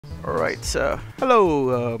Alright,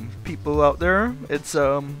 hello people out there. It's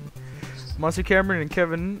Monster Cameron and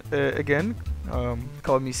Kevin again.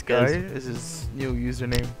 Call me Sky is his new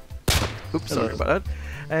username. Oops, sorry about that.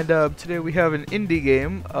 And today we have an indie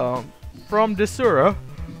game from Desura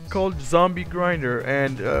called Zombie Grinder,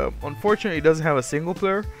 and unfortunately it doesn't have a single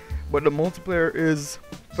player, but the multiplayer is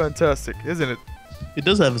fantastic, isn't it? It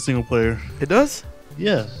does have a single player. It does?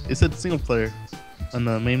 Yeah, it said single player on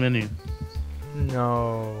the main menu.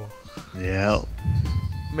 No. Yeah.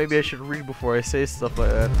 Maybe I should read before I say stuff like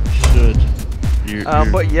that. Should.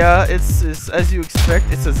 But yeah, it's as you expect,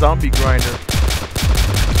 it's a zombie grinder.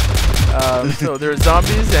 So there are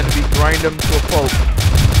zombies and we grind them to a pulp.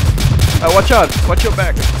 Watch out! Watch your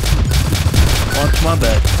back! Watch my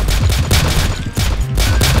back.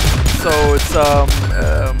 So it's I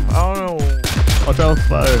don't know. Watch out,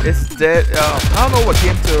 fire. It's dead. I don't know what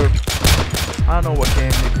game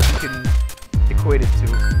you can equate it to.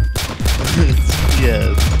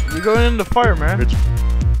 Yeah. You're going in the fire, man.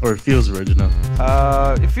 Or it feels original.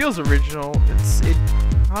 It feels original.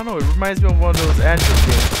 I don't know. It reminds me of one of those Android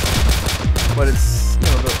games, but it's the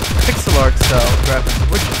pixel art style graphics,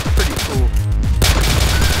 which is pretty cool.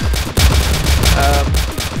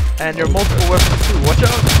 And there are multiple weapons too. Watch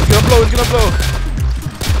out! It's gonna blow! It's gonna blow!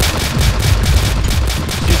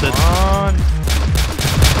 Come on!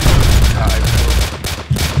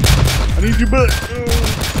 I need your butt.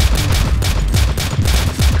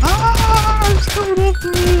 It's coming up to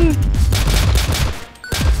me.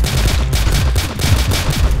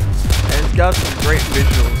 And it's got some great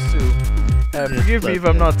visuals too. Forgive me if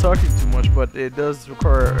I'm not talking too much, but it does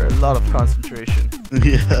require a lot of concentration.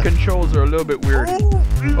 Yeah. The controls are a little bit weird.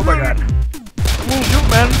 Oh my god. Shoot,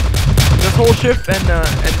 man. Just hold shift and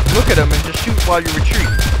look at them and just shoot while you retreat.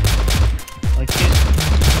 I can't.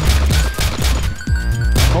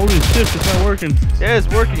 Holy shift, it's not working. Yeah, it's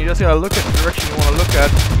working. You just gotta look at the direction you want to look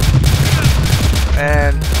at.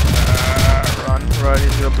 And run,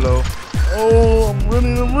 he's gonna blow. Oh, I'm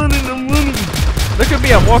running. Look at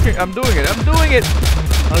me, I'm walking, I'm doing it.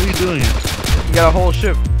 How are you doing it? You gotta hold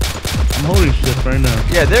shift. I'm holding shift right now.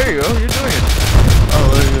 Yeah, there you go, you're doing it.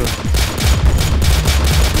 Oh, there you go.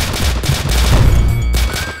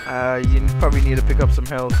 You probably need to pick up some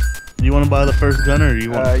health. Do you want to buy the first gun or do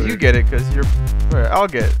you want you get it, cause you're, I'll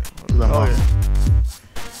get it. Oh, yeah.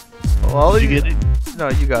 Well, did you get it? No,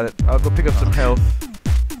 you got it. I'll go pick up some health.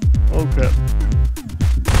 Okay.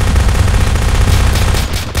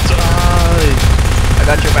 I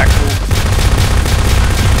got your back, fool.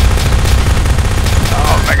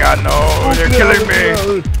 Oh my god, no! You're killing me!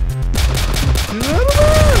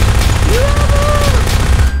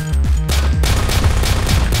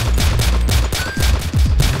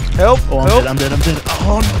 Help! Oh, help! I'm dead.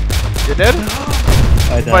 Oh no! You're dead?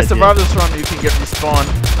 If I survive this run, you can get respawned.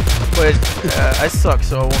 But I suck,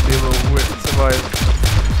 so I won't be able to survive.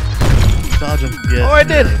 Dodge him. Yeah. Oh, I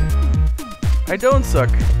did! I don't suck.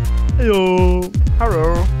 Heyo.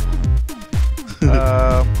 Hello.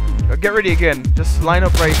 Get ready again. Just line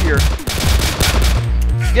up right here.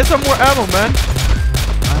 Get some more ammo, man.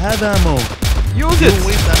 I have ammo. Use it. Don't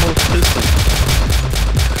waste ammo pistol.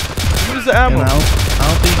 Use the ammo. And I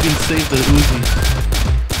don't think you can save the Uzi.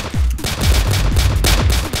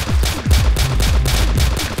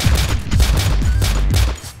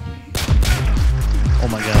 Oh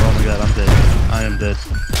my god, I'm dead. I am dead.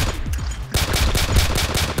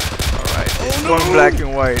 Alright, it's going black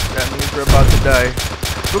and white. That means we're about to die.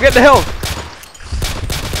 Go get the health!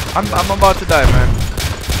 I'm about to die, man.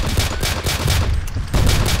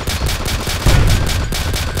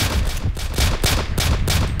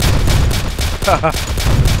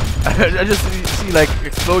 I just see like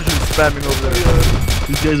explosions spamming over there.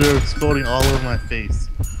 These guys are exploding all over my face.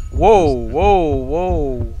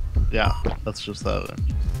 Whoa. Yeah, that's just that one.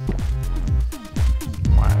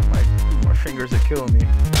 My fingers are killing me.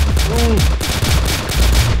 Ooh.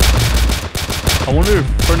 I wonder if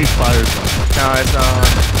friendly fire's on. No, it's on.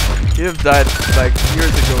 You've died like years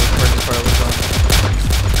ago when friendly fire was on.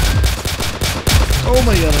 Oh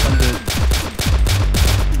my god, I'm dead.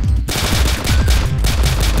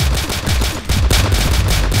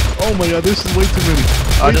 Oh my god, this is way too many.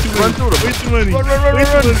 Just run through them. Way too many. Run.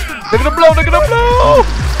 They're gonna blow.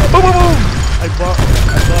 Boom. I bought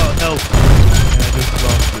health. And I just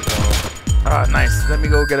lost it all. Ah, nice. Let me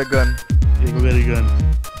go get a gun. Yeah, go get a gun.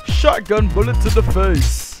 Shotgun bullet to the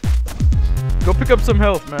face. Go pick up some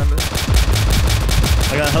health, man.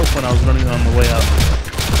 I got health when I was running on the way out.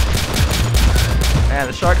 Man,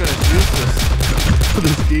 the shotgun is useless.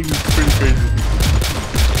 This game is pretty crazy.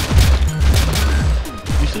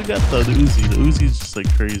 You should have got the Uzi. The Uzi is just like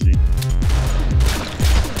crazy.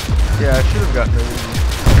 Yeah, I should have gotten rid of you.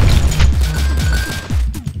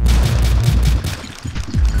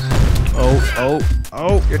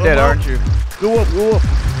 Oh. You're dead, aren't you? Go up, go up.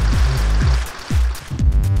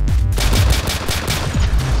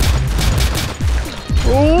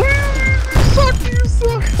 Oh, you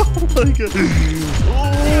suck. Oh my god.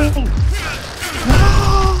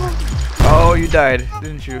 Oh, you died,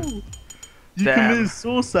 didn't you? You Damn. committed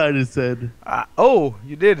suicide, it said. Oh,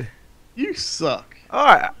 you did. You suck.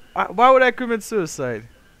 Alright, why would I commit suicide?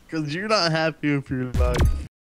 Because you're not happy with your life.